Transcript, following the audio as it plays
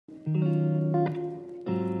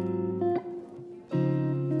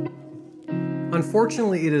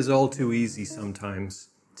Unfortunately, it is all too easy sometimes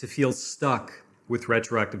to feel stuck with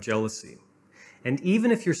retroactive jealousy. And even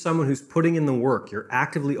if you're someone who's putting in the work, you're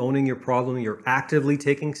actively owning your problem, you're actively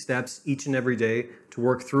taking steps each and every day to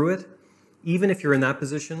work through it, even if you're in that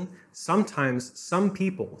position, sometimes some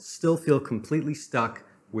people still feel completely stuck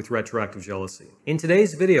with retroactive jealousy. In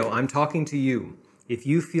today's video, I'm talking to you if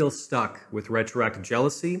you feel stuck with retroactive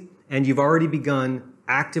jealousy and you've already begun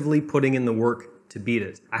actively putting in the work to beat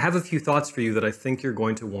it. I have a few thoughts for you that I think you're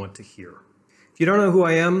going to want to hear. If you don't know who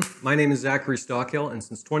I am, my name is Zachary Stockhill, and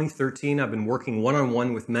since 2013, I've been working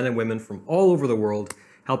one-on-one with men and women from all over the world,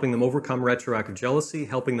 helping them overcome retroactive jealousy,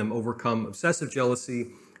 helping them overcome obsessive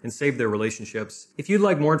jealousy, and save their relationships. If you'd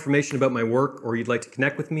like more information about my work, or you'd like to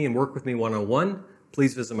connect with me and work with me one-on-one,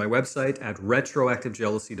 please visit my website at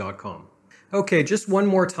retroactivejealousy.com. Okay, just one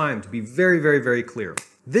more time to be very clear.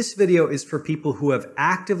 This video is for people who have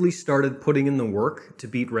actively started putting in the work to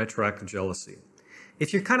beat retroactive jealousy.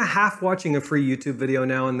 If you're kind of half watching a free YouTube video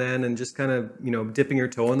now and then and just kind of, dipping your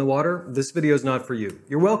toe in the water, this video is not for you.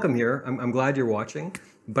 You're welcome here. I'm glad you're watching,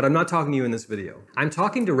 but I'm not talking to you in this video. I'm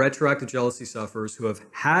talking to retroactive jealousy sufferers who have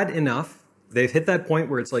had enough. They've hit that point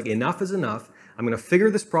where it's like, enough is enough. I'm going to figure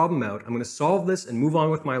this problem out. I'm going to solve this and move on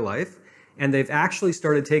with my life. And they've actually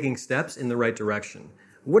started taking steps in the right direction.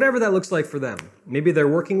 Whatever that looks like for them. Maybe they're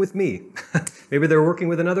working with me. Maybe they're working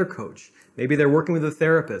with another coach. Maybe they're working with a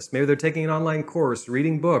therapist. Maybe they're taking an online course,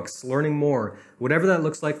 reading books, learning more. Whatever that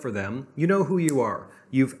looks like for them, you know who you are.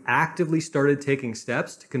 You've actively started taking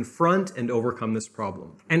steps to confront and overcome this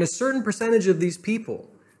problem. And a certain percentage of these people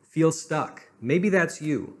feel stuck. Maybe that's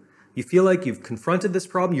you. You feel like you've confronted this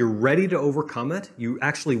problem, you're ready to overcome it, you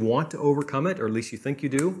actually want to overcome it, or at least you think you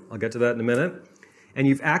do. I'll get to that in a minute. And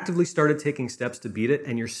you've actively started taking steps to beat it,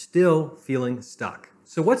 and you're still feeling stuck.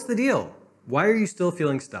 So what's the deal? Why are you still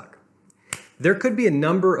feeling stuck? There could be a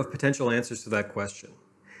number of potential answers to that question.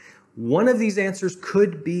 One of these answers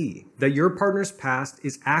could be that your partner's past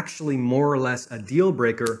is actually more or less a deal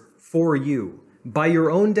breaker for you, by your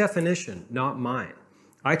own definition, not mine.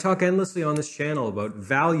 I talk endlessly on this channel about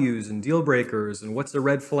values and deal breakers and what's a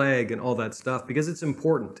red flag and all that stuff because it's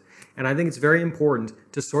important. And I think it's very important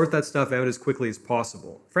to sort that stuff out as quickly as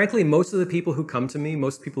possible. Frankly, most of the people who come to me,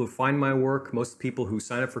 most people who find my work, most people who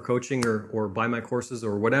sign up for coaching or buy my courses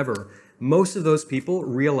or whatever, most of those people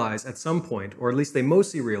realize at some point, or at least they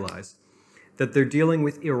mostly realize, that they're dealing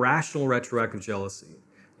with irrational retroactive jealousy.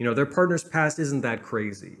 Their partner's past isn't that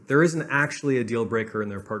crazy. There isn't actually a deal breaker in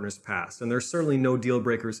their partner's past, and there's certainly no deal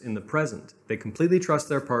breakers in the present. They completely trust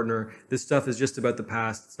their partner. This stuff is just about the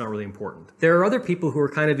past. It's not really important. There are other people who are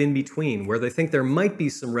kind of in between, where they think there might be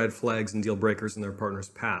some red flags and deal breakers in their partner's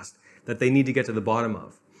past that they need to get to the bottom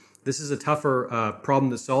of. This is a tougher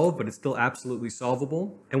problem to solve, but it's still absolutely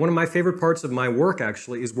solvable. And one of my favorite parts of my work,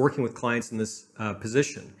 actually, is working with clients in this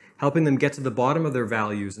position, helping them get to the bottom of their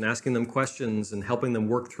values and asking them questions and helping them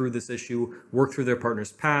work through this issue, work through their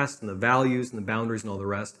partner's past and the values and the boundaries and all the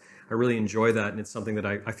rest. I really enjoy that, and it's something that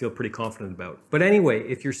I feel pretty confident about. But anyway,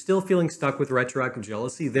 if you're still feeling stuck with retroactive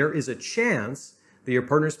jealousy, there is a chance that your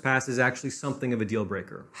partner's past is actually something of a deal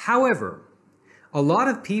breaker. However, a lot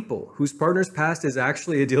of people whose partner's past is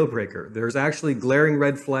actually a deal breaker. There's actually glaring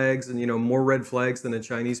red flags and, more red flags than a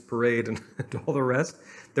Chinese parade and all the rest.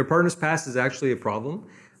 Their partner's past is actually a problem.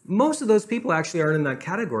 Most of those people actually aren't in that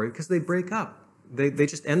category because they break up. They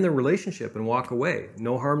just end their relationship and walk away.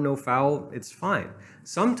 No harm, no foul, it's fine.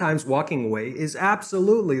 Sometimes walking away is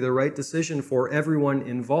absolutely the right decision for everyone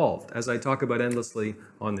involved, as I talk about endlessly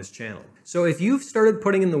on this channel. So if you've started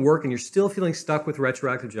putting in the work and you're still feeling stuck with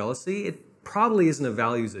retroactive jealousy, it probably isn't a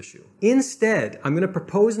values issue. Instead, I'm going to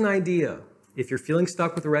propose an idea, if you're feeling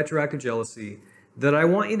stuck with retroactive jealousy, that I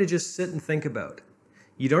want you to just sit and think about.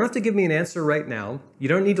 You don't have to give me an answer right now. You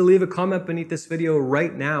don't need to leave a comment beneath this video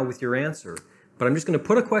right now with your answer. But I'm just going to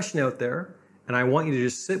put a question out there, and I want you to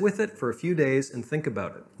just sit with it for a few days and think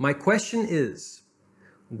about it. My question is,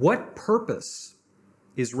 what purpose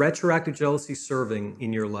is retroactive jealousy serving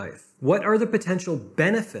in your life? What are the potential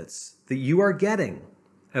benefits that you are getting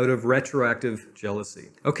out of retroactive jealousy?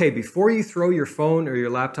 Okay, before you throw your phone or your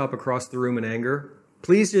laptop across the room in anger,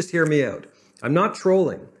 please just hear me out. I'm not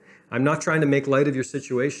trolling. I'm not trying to make light of your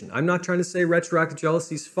situation. I'm not trying to say retroactive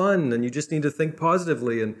jealousy is fun and you just need to think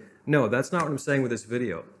positively. And no, that's not what I'm saying with this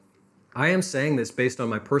video. I am saying this based on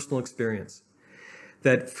my personal experience.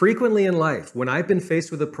 That frequently in life, when I've been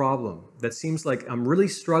faced with a problem that seems like I'm really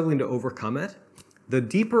struggling to overcome it, the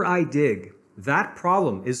deeper I dig, that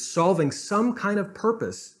problem is solving some kind of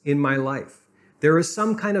purpose in my life. There is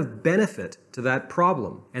some kind of benefit to that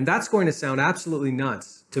problem. And that's going to sound absolutely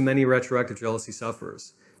nuts to many retroactive jealousy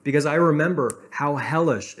sufferers because I remember how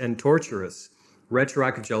hellish and torturous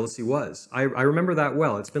retroactive jealousy was. I remember that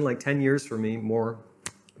well. It's been like 10 years for me more,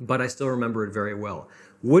 but I still remember it very well.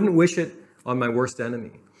 Wouldn't wish it on my worst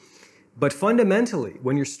enemy. But fundamentally,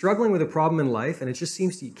 when you're struggling with a problem in life and it just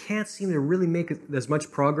seems you can't seem to really make as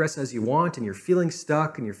much progress as you want and you're feeling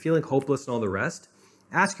stuck and you're feeling hopeless and all the rest,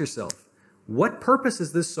 ask yourself, what purpose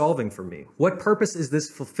is this solving for me? What purpose is this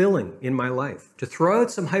fulfilling in my life? To throw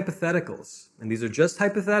out some hypotheticals, and these are just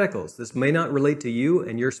hypotheticals. This may not relate to you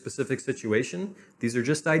and your specific situation. These are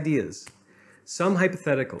just ideas. Some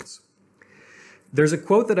hypotheticals. There's a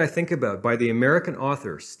quote that I think about by the American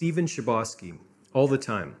author Stephen Chbosky all the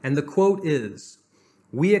time. And the quote is,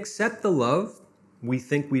 "We accept the love we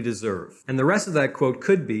think we deserve." And the rest of that quote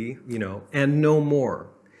could be, and no more.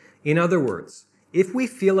 In other words, if we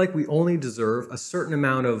feel like we only deserve a certain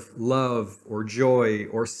amount of love or joy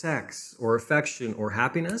or sex or affection or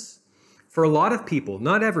happiness, for a lot of people,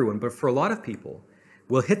 not everyone, but for a lot of people,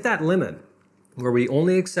 we'll hit that limit where we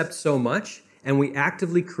only accept so much and we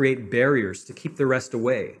actively create barriers to keep the rest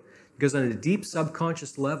away. Because on a deep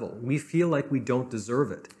subconscious level, we feel like we don't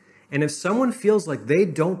deserve it. And if someone feels like they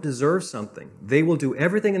don't deserve something, they will do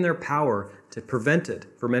everything in their power to prevent it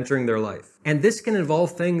from entering their life. And this can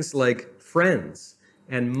involve things like friends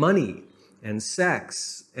and money and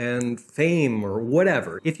sex and fame or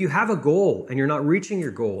whatever. If you have a goal and you're not reaching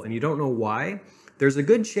your goal and you don't know why, there's a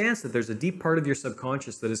good chance that there's a deep part of your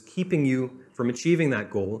subconscious that is keeping you from achieving that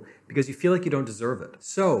goal because you feel like you don't deserve it.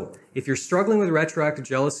 So if you're struggling with retroactive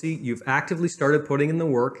jealousy, you've actively started putting in the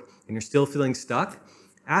work and you're still feeling stuck,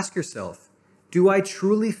 ask yourself, do I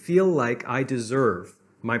truly feel like I deserve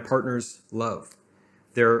my partner's love,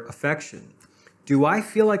 their affection? Do I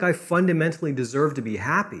feel like I fundamentally deserve to be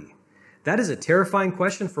happy? That is a terrifying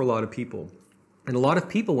question for a lot of people. And a lot of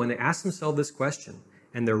people, when they ask themselves this question,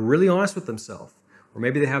 and they're really honest with themselves, or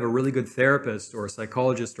maybe they have a really good therapist or a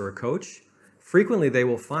psychologist or a coach, frequently they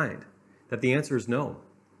will find that the answer is no.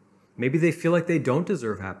 Maybe they feel like they don't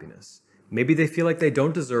deserve happiness. Maybe they feel like they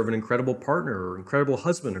don't deserve an incredible partner or incredible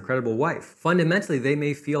husband or incredible wife. Fundamentally, they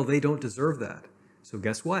may feel they don't deserve that. So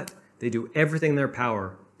guess what? They do everything in their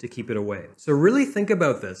power to keep it away. So really think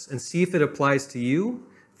about this and see if it applies to you.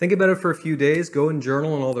 Think about it for a few days, go and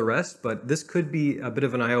journal and all the rest, but this could be a bit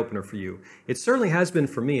of an eye-opener for you. It certainly has been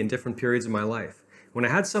for me in different periods of my life. When I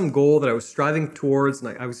had some goal that I was striving towards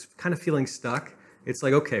and I was kind of feeling stuck, it's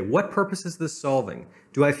like, okay, what purpose is this solving?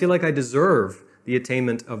 Do I feel like I deserve the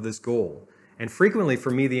attainment of this goal? And frequently for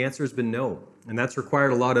me, the answer has been no. And that's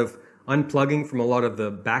required a lot of unplugging from a lot of the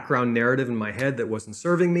background narrative in my head that wasn't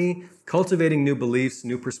serving me, cultivating new beliefs,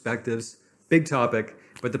 new perspectives, big topic.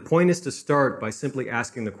 But the point is to start by simply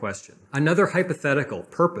asking the question. Another hypothetical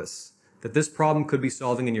purpose that this problem could be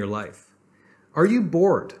solving in your life. Are you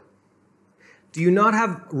bored? Do you not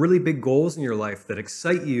have really big goals in your life that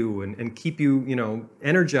excite you and keep you,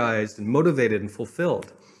 energized and motivated and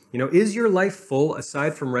fulfilled? Is your life full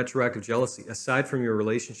aside from retroactive jealousy, aside from your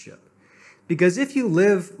relationship? Because if you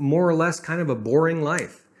live more or less kind of a boring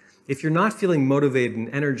life, if you're not feeling motivated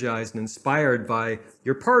and energized and inspired by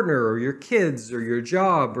your partner or your kids or your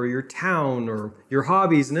job or your town or your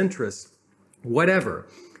hobbies and interests, whatever,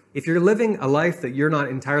 if you're living a life that you're not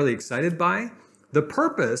entirely excited by, the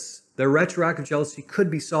purpose that retroactive jealousy could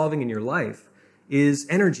be solving in your life is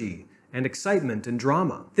energy and excitement and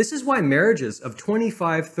drama. This is why marriages of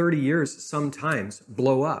 25, 30 years sometimes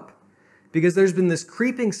blow up. Because there's been this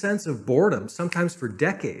creeping sense of boredom, sometimes for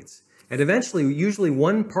decades. And eventually, usually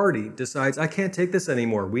one party decides, I can't take this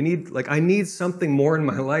anymore. I need something more in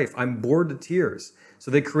my life. I'm bored to tears.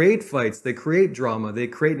 So they create fights, they create drama, they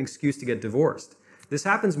create an excuse to get divorced. This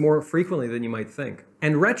happens more frequently than you might think.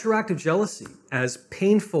 And retroactive jealousy, as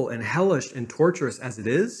painful and hellish and torturous as it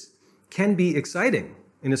is, can be exciting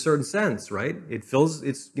in a certain sense, right? It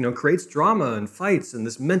creates drama and fights and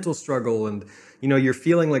this mental struggle and, you're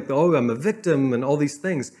feeling like, oh, I'm a victim and all these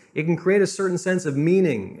things. It can create a certain sense of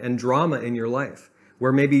meaning and drama in your life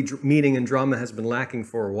where maybe meaning and drama has been lacking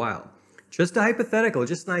for a while. Just a hypothetical,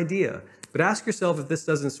 just an idea. But ask yourself if this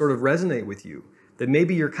doesn't sort of resonate with you, that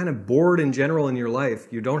maybe you're kind of bored in general in your life.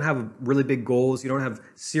 You don't have really big goals. You don't have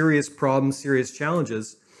serious problems, serious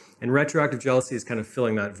challenges. And retroactive jealousy is kind of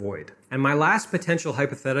filling that void. And my last potential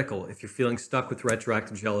hypothetical, if you're feeling stuck with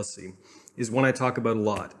retroactive jealousy, is one I talk about a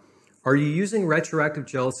lot. Are you using retroactive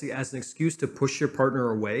jealousy as an excuse to push your partner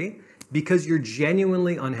away because you're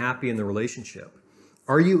genuinely unhappy in the relationship?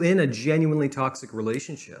 Are you in a genuinely toxic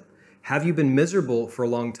relationship? Have you been miserable for a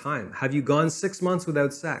long time? Have you gone 6 months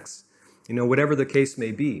without sex? Whatever the case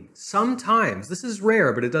may be. Sometimes, this is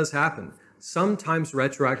rare, but it does happen. Sometimes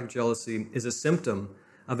retroactive jealousy is a symptom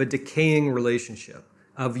of a decaying relationship,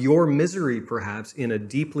 of your misery perhaps in a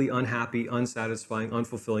deeply unhappy, unsatisfying,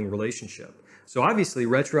 unfulfilling relationship. So obviously,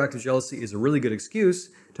 retroactive jealousy is a really good excuse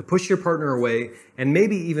to push your partner away and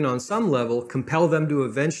maybe even on some level compel them to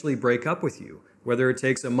eventually break up with you, whether it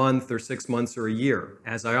takes a month or 6 months or a year.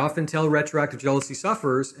 As I often tell retroactive jealousy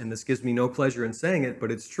sufferers, and this gives me no pleasure in saying it, but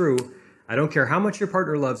it's true, I don't care how much your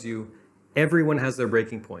partner loves you, everyone has their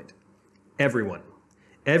breaking point. Everyone.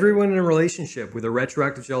 Everyone in a relationship with a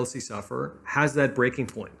retroactive jealousy sufferer has that breaking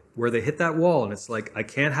point where they hit that wall and it's like, I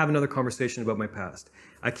can't have another conversation about my past.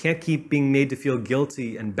 I can't keep being made to feel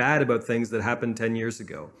guilty and bad about things that happened 10 years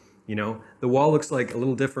ago. You know, the wall looks like a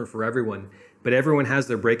little different for everyone, but everyone has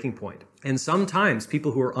their breaking point. And sometimes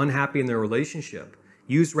people who are unhappy in their relationship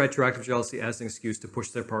use retroactive jealousy as an excuse to push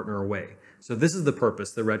their partner away. So this is the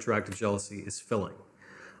purpose that retroactive jealousy is filling.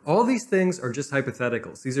 All these things are just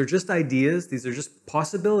hypotheticals. These are just ideas. These are just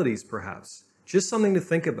possibilities, perhaps. Just something to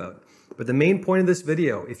think about. But the main point of this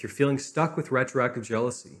video, if you're feeling stuck with retroactive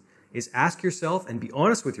jealousy, is ask yourself and be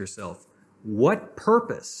honest with yourself, what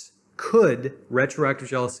purpose could retroactive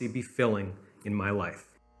jealousy be filling in my life?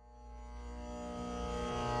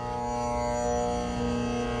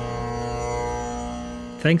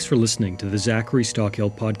 Thanks for listening to the Zachary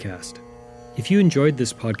Stockhill podcast. If you enjoyed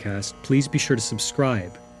this podcast, please be sure to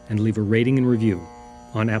subscribe and leave a rating and review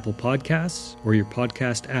on Apple Podcasts or your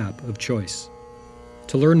podcast app of choice.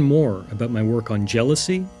 To learn more about my work on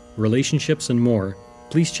jealousy, relationships, and more,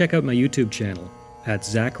 please check out my YouTube channel at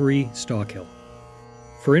Zachary Stockhill.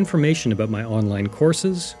 For information about my online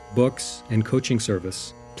courses, books, and coaching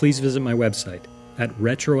service, please visit my website at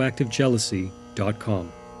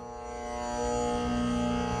retroactivejealousy.com.